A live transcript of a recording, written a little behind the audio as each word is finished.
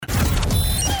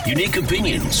Unique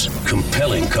opinions,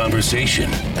 compelling conversation,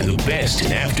 and the best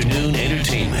in afternoon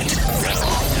entertainment.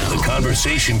 The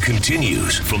conversation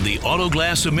continues from the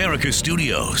Autoglass America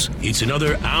studios. It's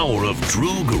another hour of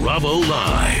Drew Garabo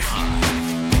Live.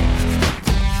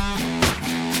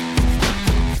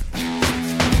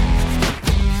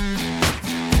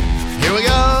 Here we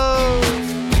go.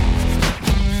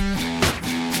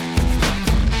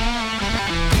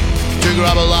 Drew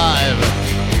Garabo Live.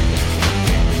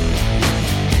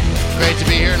 Great to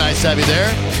be here. Nice to have you there.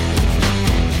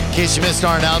 In case you missed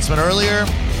our announcement earlier,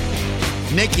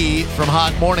 Nikki from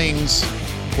Hot Mornings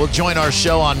will join our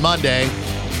show on Monday.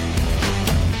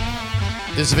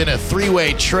 This has been a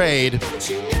three-way trade.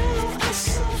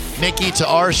 Nikki to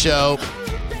our show,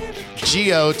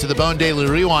 Gio to the Bone Daily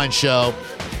Rewind show,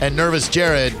 and Nervous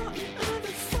Jared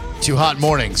to Hot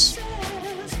Mornings.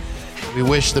 We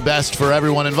wish the best for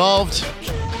everyone involved.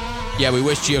 Yeah, we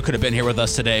wish Gio could have been here with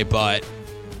us today, but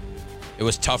it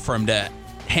was tough for him to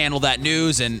handle that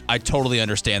news, and I totally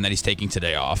understand that he's taking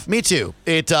today off. Me too.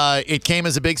 It came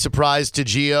as a big surprise to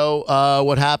Gio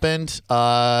what happened.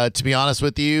 To be honest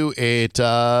with you, it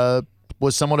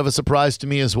was somewhat of a surprise to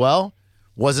me as well.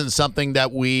 Wasn't something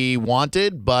that we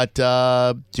wanted, but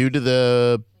due to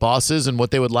the bosses and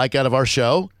what they would like out of our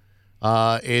show,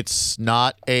 it's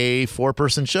not a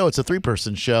 4-person show. It's a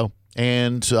 3-person show.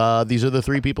 And these are the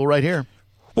 3 people right here.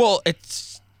 Well,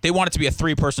 they want it to be a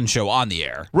 3-person show on the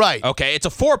air. Right. Okay, it's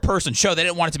a 4-person show. They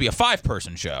didn't want it to be a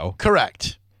 5-person show.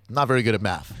 Correct. Not very good at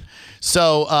math.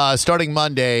 So starting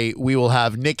Monday, we will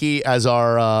have Nikki as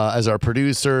our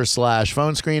producer /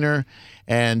 phone screener.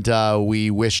 And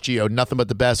we wish Gio nothing but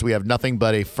the best. We have nothing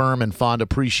but a firm and fond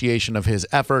appreciation of his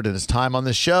effort and his time on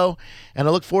this show. And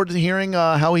I look forward to hearing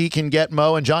how he can get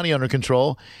Mo and Johnny under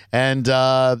control and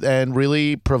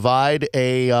really provide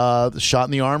a shot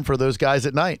in the arm for those guys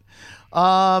at night.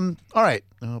 All right.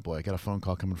 Oh, boy, I got a phone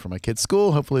call coming from my kid's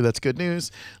school. Hopefully that's good news.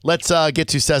 Let's get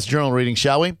to Seth's journal reading,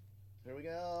 shall we? Here we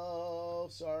go.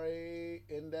 Sorry.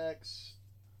 Index.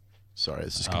 Sorry,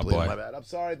 this is completely my bad. I'm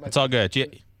sorry. It's all good.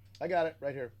 I got it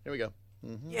right here. Here we go.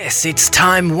 Yes, it's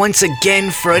time once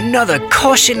again for another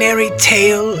cautionary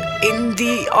tale in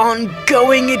the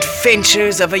ongoing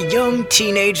adventures of a young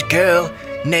teenage girl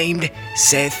named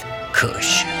Seth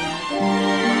Cush.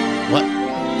 What?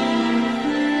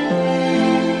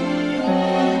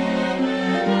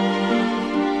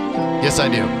 Yes, I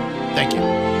do. Thank you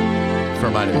for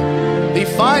reminding me. The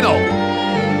final.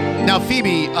 Now,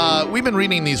 Phoebe, we've been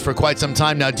reading these for quite some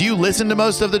time now. Do you listen to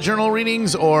most of the journal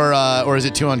readings, or is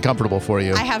it too uncomfortable for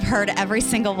you? I have heard every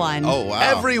single one. Oh, wow.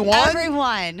 Everyone?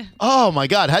 Everyone. Oh, my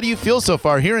God. How do you feel so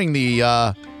far hearing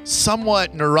the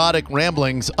somewhat neurotic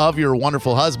ramblings of your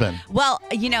wonderful husband? Well,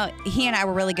 he and I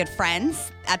were really good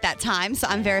friends at that time, so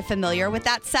I'm very familiar with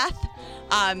that, Seth.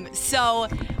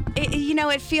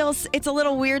 It's a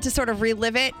little weird to sort of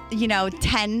relive it,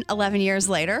 10, 11 years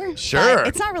later. Sure. But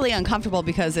it's not really uncomfortable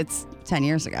because it's 10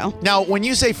 years ago. Now, when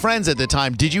you say friends at the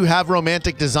time, did you have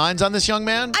romantic designs on this young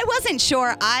man? I wasn't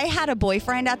sure. I had a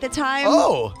boyfriend at the time.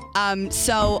 Oh.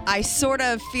 So I sort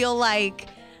of feel like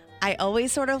I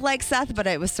always sort of liked Seth, but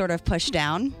it was sort of pushed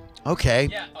down. Okay.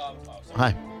 Yeah.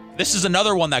 Hi. This is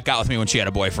another one that got with me when she had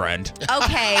a boyfriend.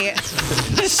 Okay.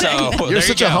 So You're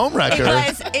such a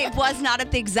homewrecker. It was not at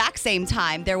the exact same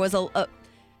time. There was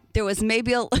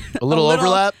maybe a little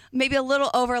overlap. Maybe a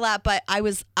little overlap, but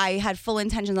I had full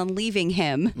intentions on leaving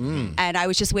him, and I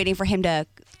was just waiting for him to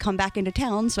come back into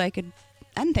town so I could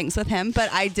end things with him. But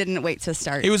I didn't wait to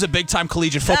start. He was a big-time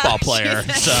collegiate football player,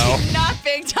 so not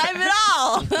big time at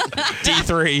all.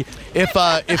 D3.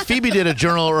 If Phoebe did a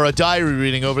journal or a diary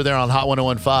reading over there on Hot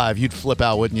 101.5, you'd flip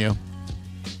out, wouldn't you?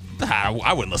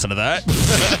 I wouldn't listen to that.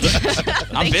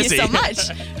 I'm busy. Thank you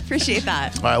so much. Appreciate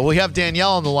that. All right, we have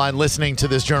Danielle on the line listening to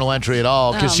this journal entry at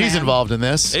all because she's involved in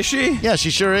this. Is she? Yeah,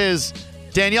 she sure is.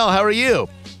 Danielle, how are you?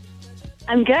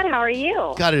 I'm good. How are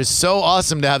you? God, it is so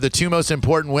awesome to have the 2 most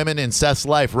important women in Seth's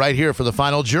life right here for the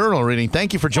final journal reading.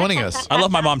 Thank you for joining us. I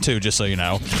love my mom too, just so you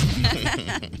know.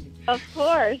 Of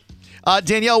course.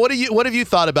 Danielle, what have you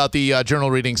thought about the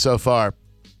journal reading so far?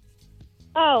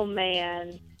 Oh,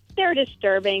 man. They're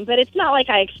disturbing, but it's not like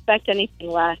I expect anything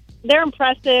less. They're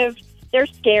impressive. They're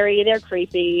scary. They're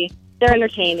creepy. They're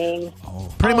entertaining.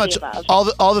 Pretty much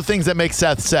all the things that make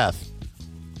Seth.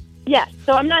 Yes.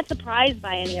 So I'm not surprised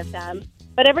by any of them.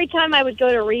 But every time I would go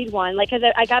to read one, like, cause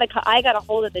I got a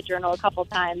hold of the journal a couple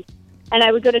times, and I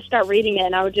would go to start reading it,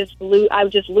 and I would just lose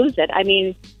it. I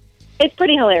mean, it's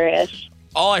pretty hilarious.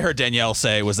 All I heard Danielle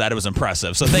say was that it was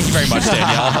impressive. So thank you very much,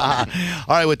 Danielle.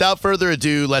 All right, without further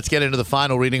ado, let's get into the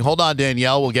final reading. Hold on,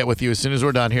 Danielle. We'll get with you as soon as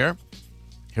we're done here.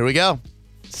 Here we go.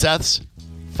 Seth's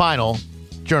final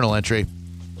Journal entry.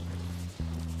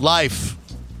 Life.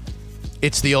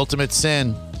 It's the ultimate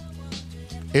sin.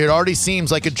 It already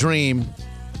seems like a dream,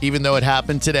 even though it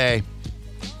happened today.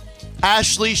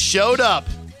 Ashley showed up.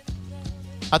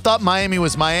 I thought Miami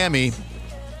was Miami,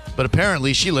 but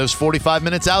apparently she lives 45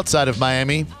 minutes outside of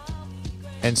Miami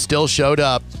and still showed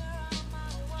up.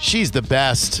 She's the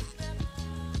best.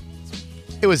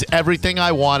 It was everything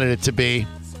I wanted it to be.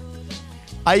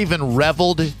 I even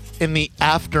reveled in the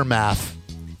aftermath.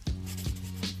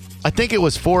 I think it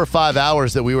was 4 or 5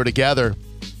 hours that we were together.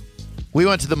 We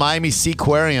went to the Miami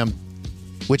Seaquarium,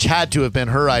 which had to have been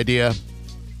her idea.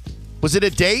 Was it a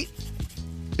date?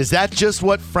 Is that just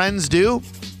what friends do?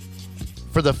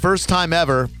 For the first time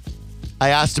ever, I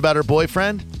asked about her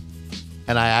boyfriend,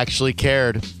 and I actually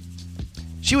cared.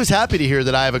 She was happy to hear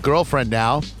that I have a girlfriend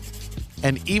now,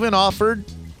 and even offered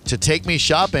to take me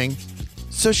shopping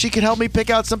so she could help me pick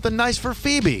out something nice for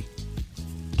Phoebe.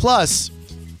 Plus,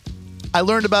 I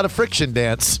learned about a friction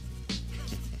dance.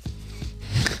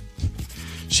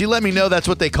 She let me know that's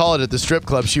what they call it at the strip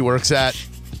club she works at.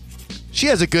 She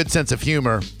has a good sense of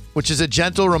humor, which is a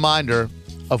gentle reminder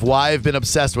of why I've been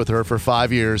obsessed with her for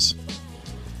 5 years.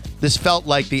 This felt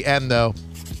like the end, though.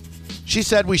 She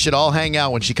said we should all hang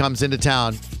out when she comes into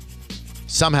town.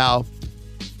 Somehow,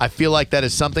 I feel like that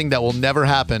is something that will never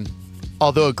happen,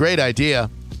 although a great idea.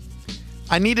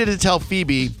 I needed to tell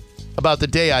Phoebe about the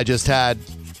day I just had.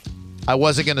 I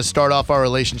wasn't going to start off our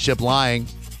relationship lying.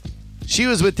 She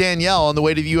was with Danielle on the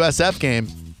way to the USF game.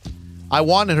 I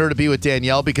wanted her to be with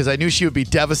Danielle because I knew she would be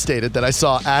devastated that I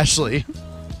saw Ashley.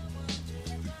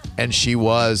 And she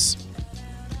was.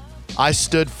 I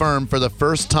stood firm for the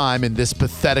first time in this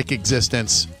pathetic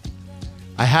existence.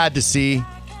 I had to see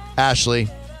Ashley.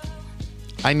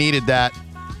 I needed that.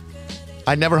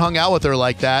 I never hung out with her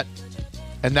like that,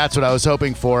 and that's what I was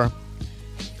hoping for.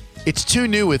 It's too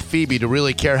new with Phoebe to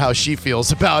really care how she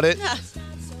feels about it.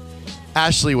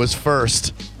 Ashley was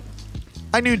first.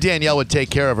 I knew Danielle would take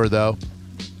care of her, though.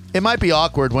 It might be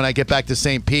awkward when I get back to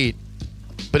St. Pete,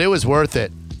 but it was worth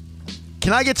it.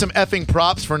 Can I get some effing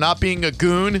props for not being a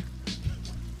goon?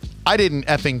 I didn't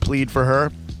effing plead for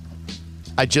her.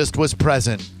 I just was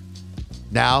present.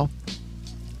 Now,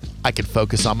 I can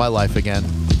focus on my life again.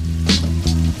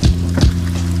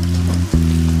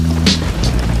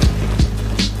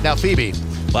 Now, Phoebe.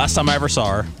 Last time I ever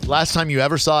saw her. Last time you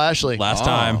ever saw Ashley? Last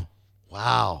time.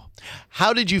 Wow.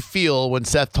 How did you feel when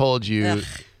Seth told you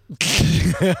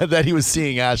that he was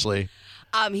seeing Ashley?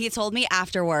 He told me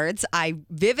afterwards. I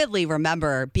vividly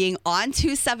remember being on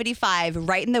 275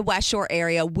 right in the West Shore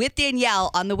area with Danielle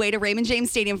on the way to Raymond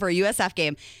James Stadium for a USF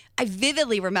game. I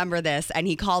vividly remember this, and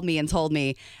he called me and told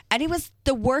me, and it was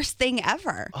the worst thing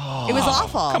ever. It was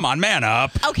awful. Come on, man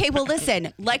up. Okay, well,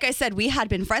 listen, like I said, we had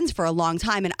been friends for a long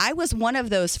time, and I was one of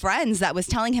those friends that was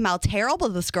telling him how terrible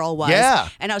this girl was. Yeah.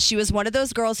 And how she was one of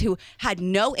those girls who had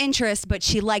no interest, but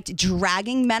she liked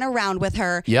dragging men around with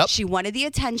her. Yep. She wanted the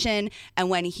attention, and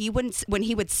when he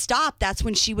would stop, that's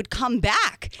when she would come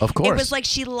back. Of course. It was like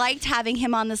she liked having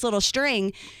him on this little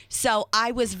string. So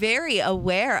I was very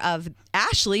aware of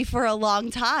Ashley for a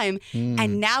long time,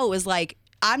 and now it was like,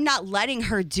 I'm not letting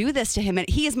her do this to him, and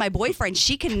he is my boyfriend.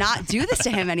 She cannot do this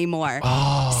to him anymore.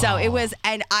 So it was,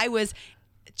 and I was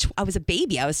a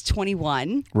baby. I was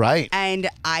 21. Right. And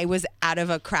I was out of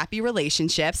a crappy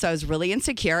relationship, so I was really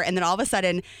insecure. And then all of a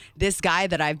sudden, this guy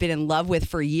that I've been in love with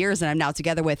for years and I'm now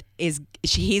together with, he's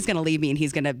going to leave me and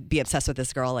he's going to be obsessed with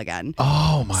this girl again.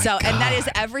 Oh, my God. And that is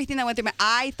everything that went through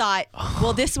I thought,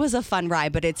 well, this was a fun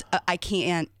ride, but I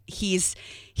can't, he's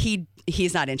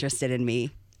not interested in me.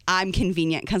 I'm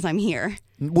convenient because I'm here.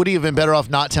 Would he have been better off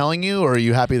not telling you, or are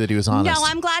you happy that he was honest? No,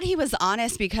 I'm glad he was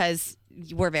honest because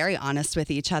we're very honest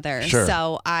with each other. Sure.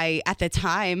 So at the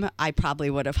time, I probably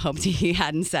would have hoped he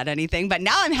hadn't said anything, but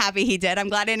now I'm happy he did. I'm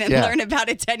glad I didn't learn about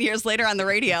it 10 years later on the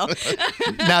radio.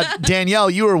 Now, Danielle,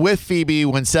 you were with Phoebe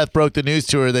when Seth broke the news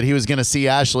to her that he was going to see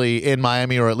Ashley in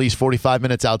Miami, or at least 45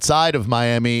 minutes outside of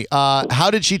Miami.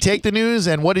 How did she take the news,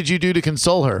 and what did you do to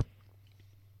console her?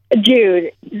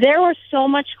 Dude, there was so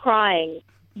much crying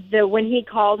when he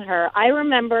called her. I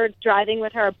remember driving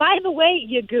with her. By the way,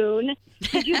 you goon,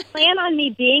 did you plan on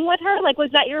me being with her? Like,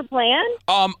 was that your plan?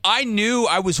 I knew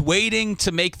I was waiting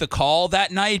to make the call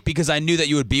that night because I knew that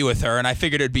you would be with her, and I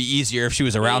figured it'd be easier if she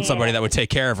was around somebody that would take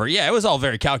care of her. Yeah, it was all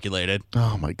very calculated.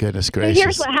 Oh, my goodness So gracious.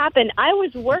 here's what happened. I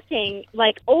was working,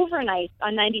 like, overnight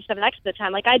on 97X at the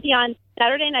time. Like, I'd be on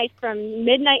Saturday nights from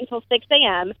midnight until 6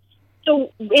 a.m.,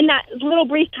 So in that little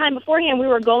brief time beforehand, we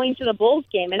were going to the Bulls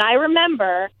game. And I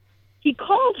remember he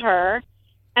called her,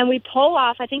 And we pull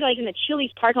off, I think, like in the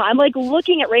Chili's parking lot. I'm like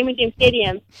looking at Raymond James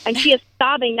Stadium, and she is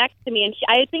sobbing next to me. And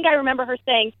I think I remember her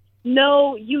saying,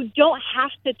 "No, you don't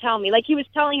have to tell me." Like he was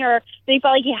telling her that he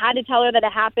felt like he had to tell her that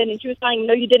it happened, and she was telling him,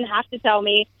 "No, you didn't have to tell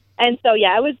me." And so,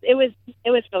 yeah, it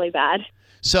was really bad.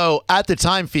 So at the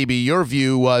time, Phoebe, your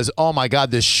view was, oh my God,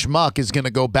 this schmuck is going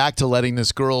to go back to letting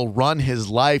this girl run his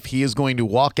life. He is going to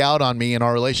walk out on me, and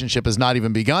our relationship has not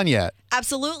even begun yet.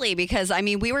 Absolutely, because I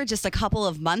mean, we were just a couple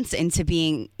of months into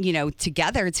being,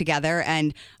 together,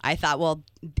 and I thought, well,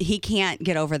 he can't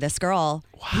get over this girl.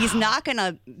 Wow. He's not going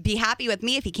to be happy with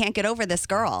me if he can't get over this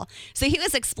girl. So he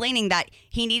was explaining that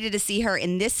he needed to see her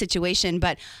in this situation,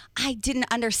 but I didn't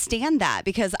understand that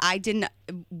because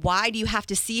why do you have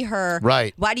to see her?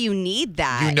 Right. Why do you need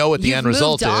that? You know what the end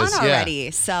result is. You've moved on already. Yeah.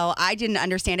 So I didn't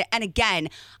understand it. And again,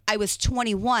 I was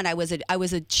 21. I was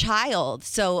a child,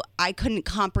 so I couldn't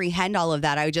comprehend all of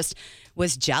that. I just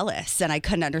was jealous, and I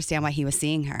couldn't understand why he was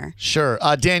seeing her. Sure.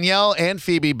 Danielle and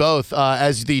Phoebe both,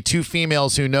 as the two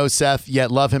females who know Seth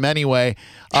yet love him anyway,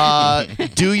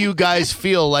 do you guys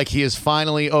feel like he is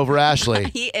finally over Ashley?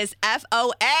 He is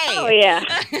FOA. Oh, yeah.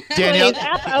 Danielle, He's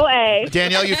FOA.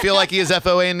 Danielle, you feel like he is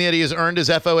FOA and that he has earned his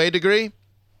FOA degree?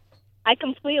 I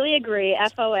completely agree.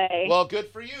 FOA. Well, good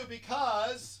for you,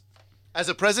 because as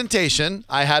a presentation,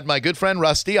 I had my good friend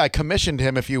Rusty. I commissioned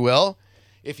him, if you will.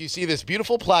 If you see this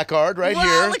beautiful placard right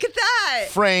here. Look at that.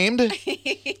 Framed.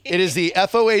 It is the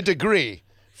FOA degree.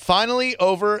 Finally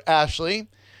over Ashley.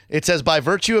 It says, by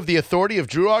virtue of the authority of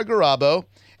Drew R. Garabo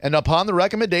and upon the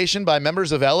recommendation by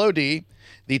members of LOD,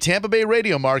 the Tampa Bay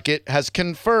radio market has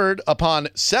conferred upon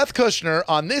Seth Kushner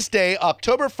on this day,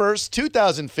 October 1st,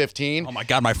 2015. Oh, my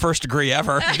God, my first degree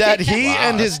ever. That he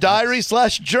and his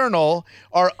diary/journal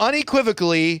are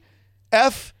unequivocally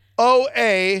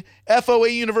FOA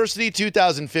University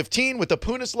 2015 with the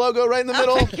Punis logo right in the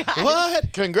middle.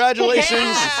 What? Congratulations,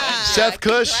 Yeah. Seth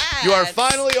Kush. Congrats. You are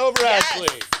finally over Yes. Ashley.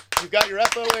 You've got your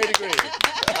FOA degree.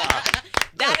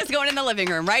 That is going in the living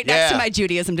room right next Yeah. to my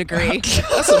Judaism degree.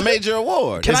 That's a major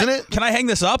award. Isn't it? Can I hang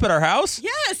this up at our house?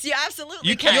 Yes, you absolutely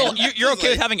You, can. you're okay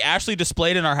with having Ashley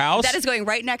displayed in our house? That is going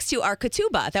right next to our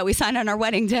ketubah that we signed on our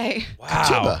wedding day.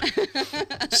 wow.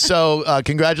 So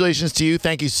congratulations to you.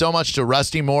 Thank you so much to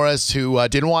Rusty Morris, who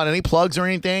didn't want any plugs or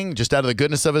anything, just out of the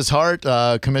goodness of his heart,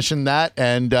 commissioned that.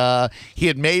 And he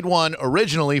had made one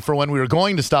originally for when we were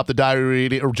going to stop the diary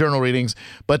reading or journal readings.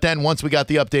 But then once we got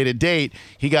the updated date,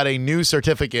 he got a new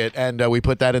certificate, and we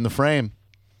put that in the frame.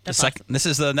 This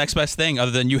is the next best thing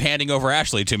other than you handing over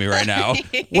Ashley to me right now.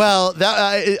 Well,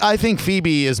 I think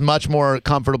Phoebe is much more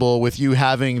comfortable with you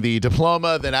having the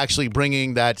diploma than actually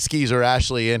bringing that skeezer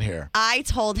Ashley in here. I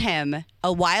told him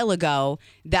a while ago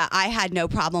that I had no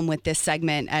problem with this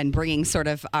segment and bringing sort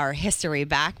of our history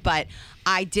back, but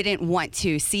I didn't want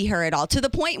to see her at all, to the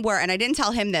point where, and I didn't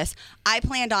tell him this, I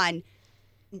planned on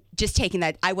just taking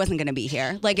that. I wasn't going to be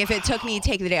here. Like if it took me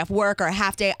taking the day off work or a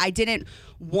half day, I didn't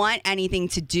want anything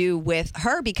to do with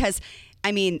her because,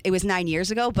 I mean, it was 9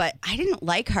 years ago, but I didn't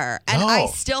like her. And I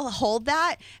still hold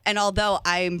that. And although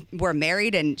we're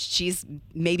married and she's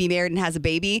maybe married and has a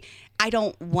baby, I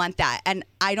don't want that. And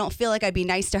I don't feel like I'd be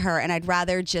nice to her, and I'd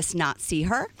rather just not see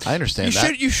her. I understand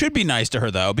that. You should be nice to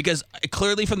her, though, because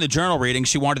clearly from the journal reading,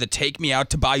 she wanted to take me out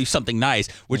to buy you something nice,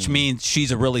 which means she's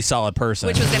a really solid person.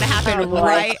 Which was going to happen Oh,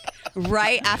 boy.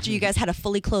 right after you guys had a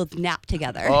fully clothed nap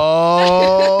together.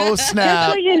 Oh, Just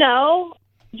snap. so you know,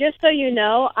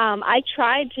 I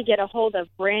tried to get a hold of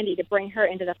Brandy to bring her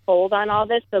into the fold on all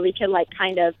this so we could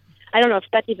kind of, I don't know if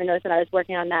Seth even knows that I was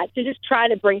working on that, to just try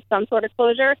to bring some sort of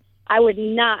closure. I would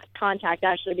not contact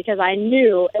Ashley because I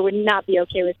knew it would not be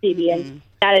okay with Phoebe, and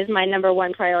that is my number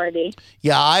one priority.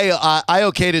 Yeah, I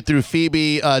okayed it through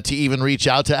Phoebe to even reach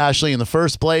out to Ashley in the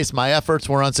first place. My efforts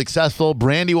were unsuccessful.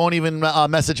 Brandy won't even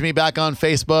message me back on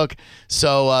Facebook.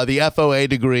 So the FOA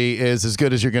degree is as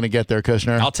good as you're going to get there,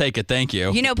 Kushner. I'll take it. Thank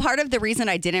you. You know, part of the reason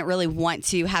I didn't really want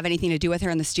to have anything to do with her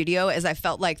in the studio is I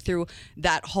felt like through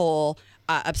that whole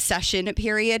obsession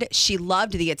period, she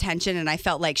loved the attention, and I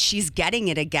felt like she's getting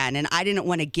it again, and I didn't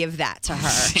want to give that to her.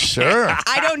 Sure.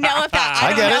 I don't know if that. I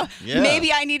don't get know. it. Yeah.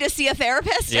 Maybe I need to see a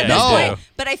therapist Yeah, at this you point. do.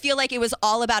 But I feel like it was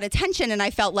all about attention, and I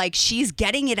felt like she's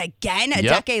getting it again a Yep.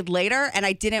 decade later, and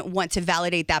I didn't want to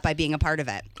validate that by being a part of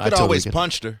it. I Could totally always get-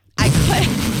 punched her. I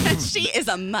could. She is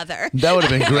a mother. That would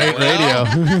have been great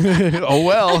radio. Oh,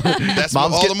 well. That's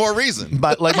Moms all get- the more reason.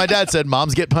 But like my dad said,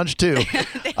 moms get punched too.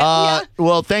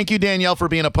 Well, thank you, Danielle, for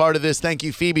being a part of this. Thank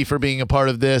you, Phoebe, for being a part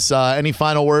of this. Any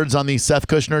final words on the Seth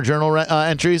Kushner journal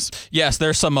entries? Yes,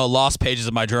 there's some lost pages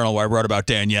of my journal where I wrote about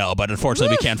Danielle, but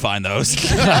unfortunately we can't find those.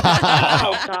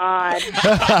 Oh, God.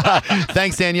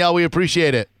 Thanks, Danielle. We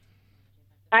appreciate it.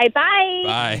 All right, bye.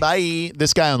 Bye. Bye.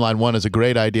 This guy on line one is a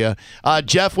great idea.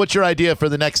 Jeff, what's your idea for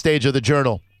the next stage of the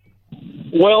journal?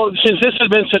 Well, since this has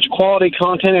been such quality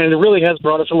content and it really has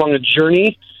brought us along a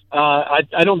journey,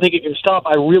 I don't think it can stop.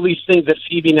 I really think that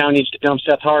Phoebe now needs to dump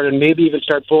Seth Hard and maybe even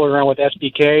start fooling around with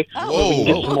SBK. So we can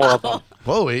get some more of them.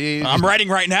 Whoa, I'm writing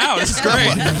right now. This is great.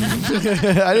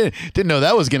 I didn't know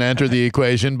that was going to enter the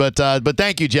equation, but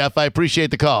thank you, Jeff. I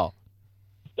appreciate the call.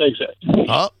 Thanks, Ed.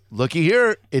 Oh, looky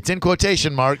here. It's in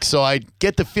quotation marks, so I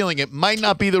get the feeling it might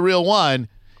not be the real one.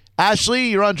 Ashley,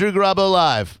 you're on Drew Garabo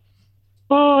Live.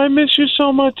 Oh, I miss you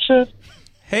so much, Seth.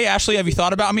 Hey, Ashley, have you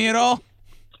thought about me at all?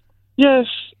 Yes,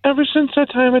 ever since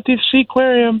that time at the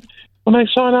aquarium when I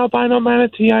saw an albino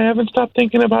manatee, I haven't stopped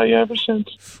thinking about you ever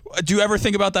since. Do you ever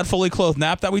think about that fully clothed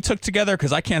nap that we took together?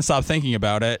 Because I can't stop thinking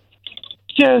about it.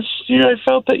 Yes, I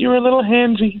felt that you were a little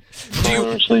handsy while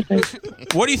we were sleeping.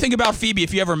 What do you think about Phoebe?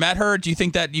 If you ever met her, do you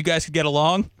think that you guys could get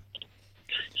along?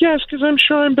 Yes, because I'm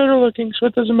sure I'm better looking, so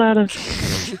it doesn't matter.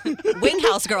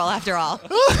 Winghouse girl, after all.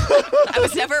 I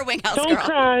was never a Winghouse girl. Don't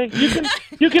cry.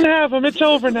 You can have him. It's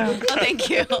over now. Oh, thank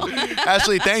you.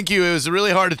 Ashley, thank you. It was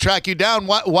really hard to track you down.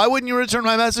 Why wouldn't you return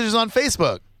my messages on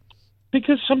Facebook?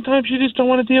 Because sometimes you just don't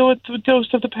want to deal with the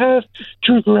ghost of the past,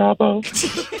 Drew Garabo.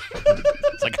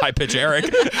 It's like high-pitch Eric.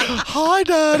 Hi,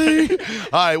 Daddy. All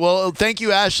right, well, thank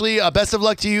you, Ashley. Best of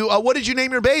luck to you. What did you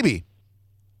name your baby?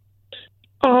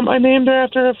 I named her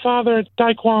after her father,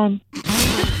 Daquan.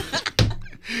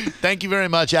 Thank you very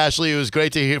much, Ashley. It was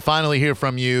great to finally hear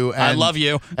from you. And, I love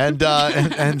you. And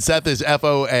Seth is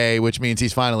FOA, which means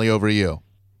he's finally over you.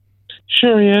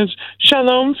 Sure he is.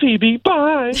 Shalom, Phoebe.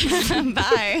 Bye.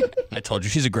 Bye. I told you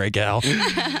she's a great gal.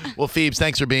 Well, Phoebes,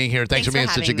 thanks for being here. Thanks for being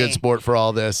such a having good me. sport for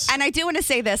all this. And I do want to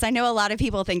say this. I know a lot of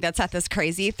people think that Seth is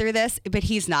crazy through this, but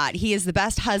he's not. He is the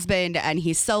best husband, and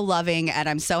he's so loving, and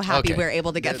I'm so happy we're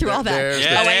able to get through all that.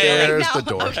 There's no. the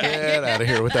door. Okay. Get out of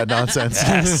here with that nonsense.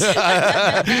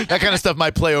 That kind of stuff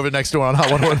might play over next door on Hot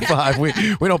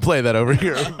 101.5. We don't play that over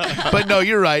here. But no,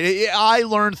 you're right. I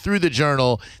learned through the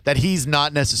journal that he's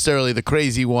not necessarily the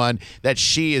crazy one, that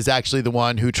she is actually the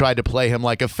one who tried to play him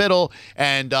like a fiddle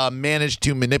and managed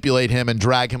to manipulate him and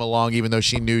drag him along, even though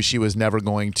she knew she was never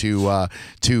going to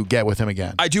get with him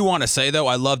again. I do want to say, though,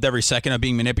 I loved every second of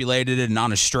being manipulated and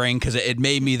on a string because it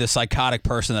made me the psychotic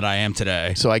person that I am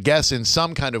today. So I guess in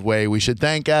some kind of way we should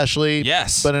thank Ashley.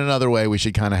 Yes. But in another way we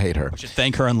should kind of hate her. We should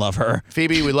thank her and love her.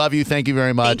 Phoebe, we love you. Thank you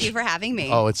very much. Thank you for having me.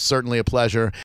 Oh, it's certainly a pleasure.